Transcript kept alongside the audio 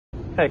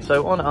Okay,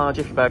 so on our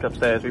Jiffy bag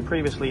upstairs, we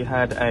previously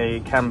had a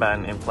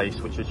Kanban in place,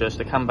 which was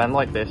just a Kanban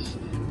like this,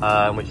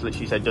 which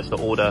literally said just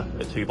to order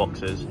the 2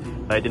 boxes.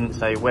 It didn't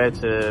say where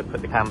to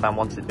put the Kanban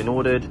once it'd been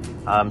ordered,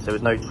 so there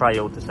was no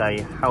trail to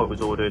say how it was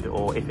ordered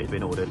or if it had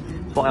been ordered.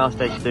 So what I asked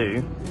Jake to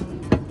do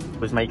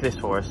was make this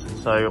for us.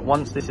 So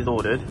once this is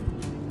ordered,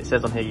 it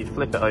says on here you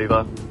flip it over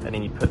and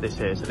then you put this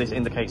here. So this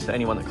indicates to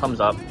anyone that comes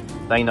up,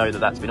 they know that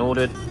that's been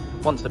ordered.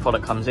 Once the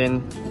product comes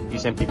in, you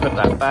simply put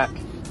that back,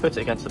 put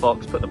it against the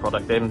box, put the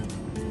product in.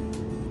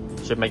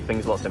 Should make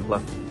things a lot simpler.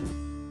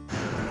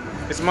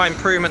 It's my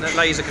improvement at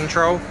laser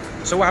control.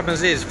 So what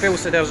happens is, Phil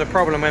said there was a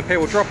problem when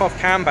people drop off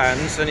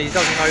Kanbans and he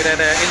doesn't know they're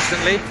there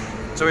instantly.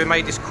 So we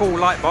made this cool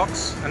light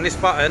box and this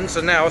button,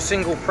 so now a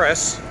single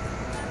press,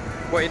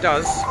 what it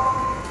does...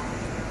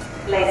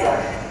 Laser.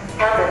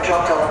 Kanban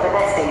dropped off for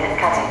nesting and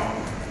cutting.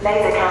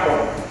 Laser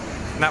Kanban.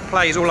 And that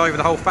plays all over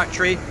the whole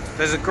factory.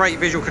 There's a great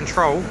visual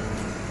control.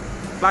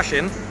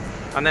 Flashing,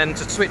 and then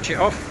to switch it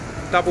off,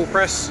 double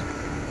press,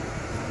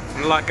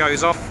 and the light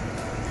goes off.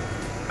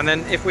 And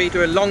then if we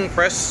do a long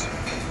press,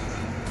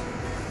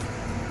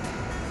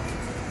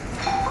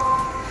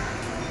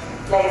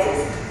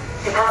 lasers.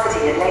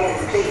 Capacity of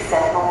lasers, please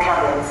send more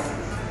cameras.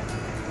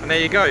 And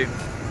there you go.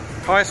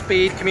 High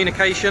speed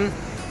communication,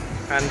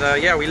 and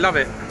yeah, we love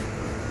it.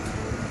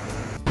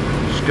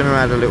 Just going to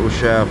add a little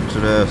shelf to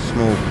the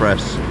small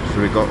press,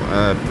 so we've got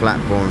a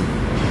platform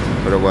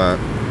for the work.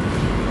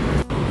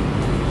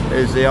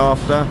 Here's the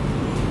after,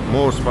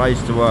 more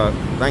space to work.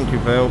 Thank you,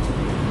 Phil.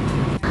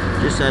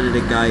 Just added a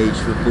gauge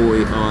for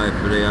 45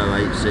 for the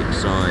 086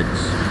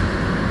 sides.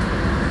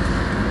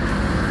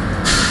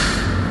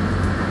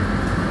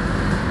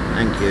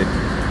 Thank you.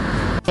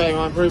 Okay,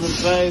 my improvement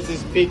today is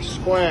this big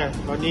square.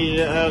 I needed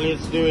it earlier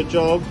to do a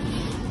job,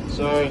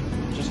 so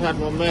just had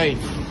one made.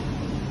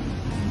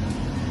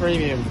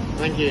 Premium,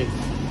 thank you.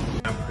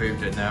 I've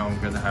improved it now. I'm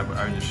going to have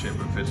ownership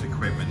of this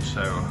equipment,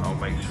 so I'll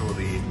make sure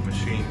the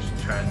machine's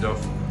turned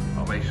off.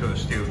 I'll make sure the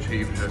steel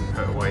tubes are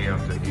put away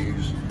after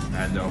use,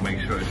 and I'll make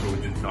sure it's all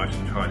just nice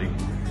and tidy,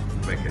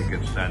 make it a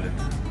good standard.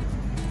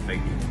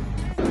 Thank you.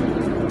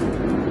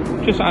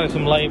 Just added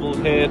some labels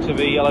here to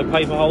the yellow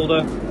paper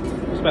holder,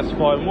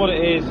 specifying what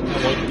it is and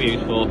what it can be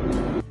used for.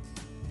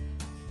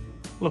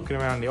 Looking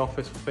around the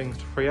office for things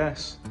to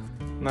 3S,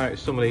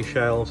 notice some of these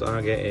shelves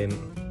are getting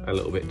a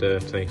little bit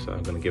dirty, so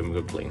I'm going to give them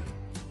a good clean.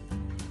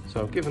 So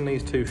I've given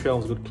these 2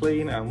 shelves a good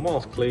clean, and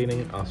whilst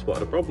cleaning I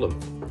spotted a problem.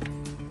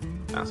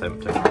 That's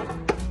empty.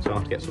 So I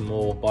have to get some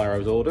more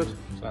biros ordered.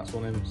 So that's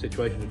one of them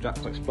situations that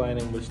Jack's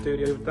explaining with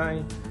Studio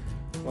today.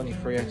 When you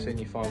 3S in,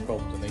 you find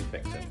problems that need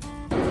fixing.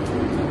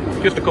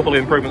 Just a couple of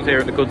improvements here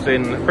at the goods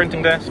in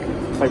printing desk.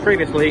 So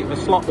previously, the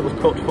slot that was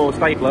cut for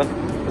stapler,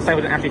 the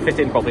stapler didn't actually fit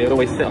in properly, it would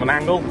always sit on an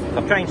angle. So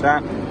I've changed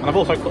that, and I've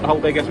also cut the hole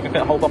bigger so we can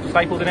fit a whole box of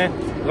staples in here.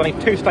 There's only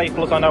 2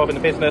 staplers I know of in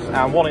the business,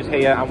 and one is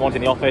here and one's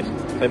in the office,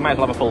 so you may as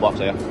well have a full box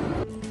here.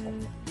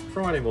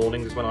 Friday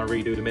mornings is when I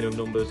redo the minimum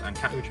numbers and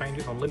category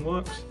changes on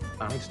Linworks.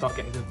 I need to start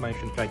getting this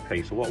information to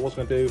JP, so what I was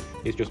going to do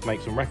is just make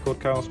some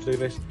record cards to do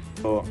this,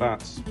 but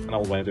that's an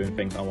old way of doing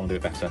things, I want to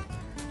do it better.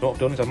 So what I've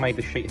done is I've made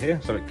this sheet here,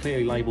 so it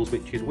clearly labels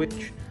which is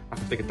which. I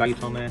can stick a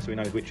date on there so he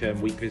knows which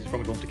week this is from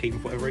if he wants to keep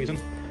them for whatever reason.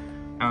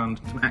 And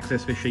to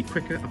access this sheet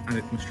quicker, I've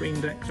added from Stream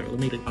Deck, so it'll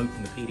immediately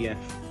open the PDF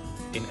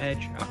in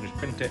Edge, and I can just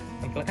print it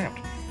and fill it out.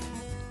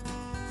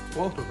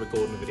 Whilst I was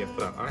recording the video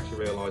for that, I actually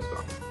realised that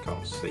I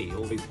can't see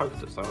all these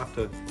posters, so I'll have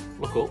to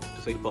look up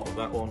to see the bottom of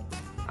that one,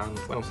 and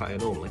when I'm sat here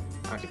normally,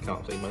 I actually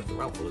can't see most of the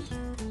route colours, so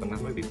I'm going to have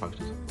to move these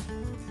posters.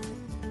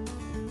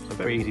 So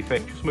very easy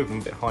fix, just move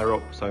them a bit higher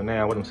up, so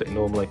now when I'm sitting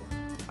normally,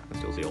 I can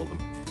still see all of them.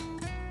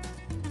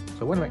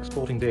 So when I'm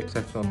exporting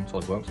DXFs on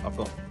SolidWorks, I've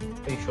got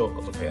these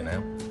shortcuts up here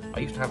now. I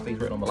used to have these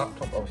written on the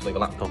laptop, obviously the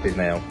laptop is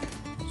now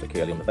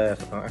securely under there,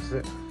 so I can't access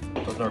it.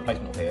 So there's no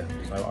replacement up here.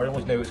 So I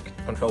always knew it was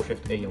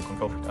Control-Shift-E and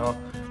Control-Shift-R,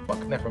 but I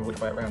could never remember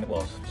which way around it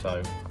was.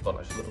 So I've got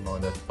just a little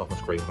reminder top of the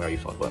screen where I use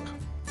SolidWorks.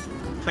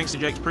 Thanks to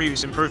Jake's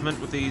previous improvement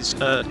with these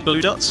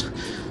glue dots,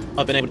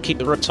 I've been able to keep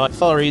the rub type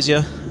far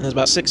easier. There's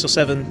about 6 or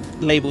 7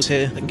 labels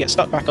here that can get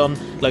stuck back on.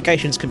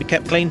 Locations can be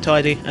kept clean,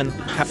 tidy, and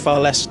have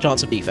far less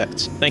chance of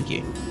defects. Thank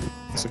you.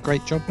 It's a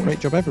great job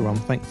everyone.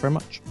 Thank you very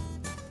much.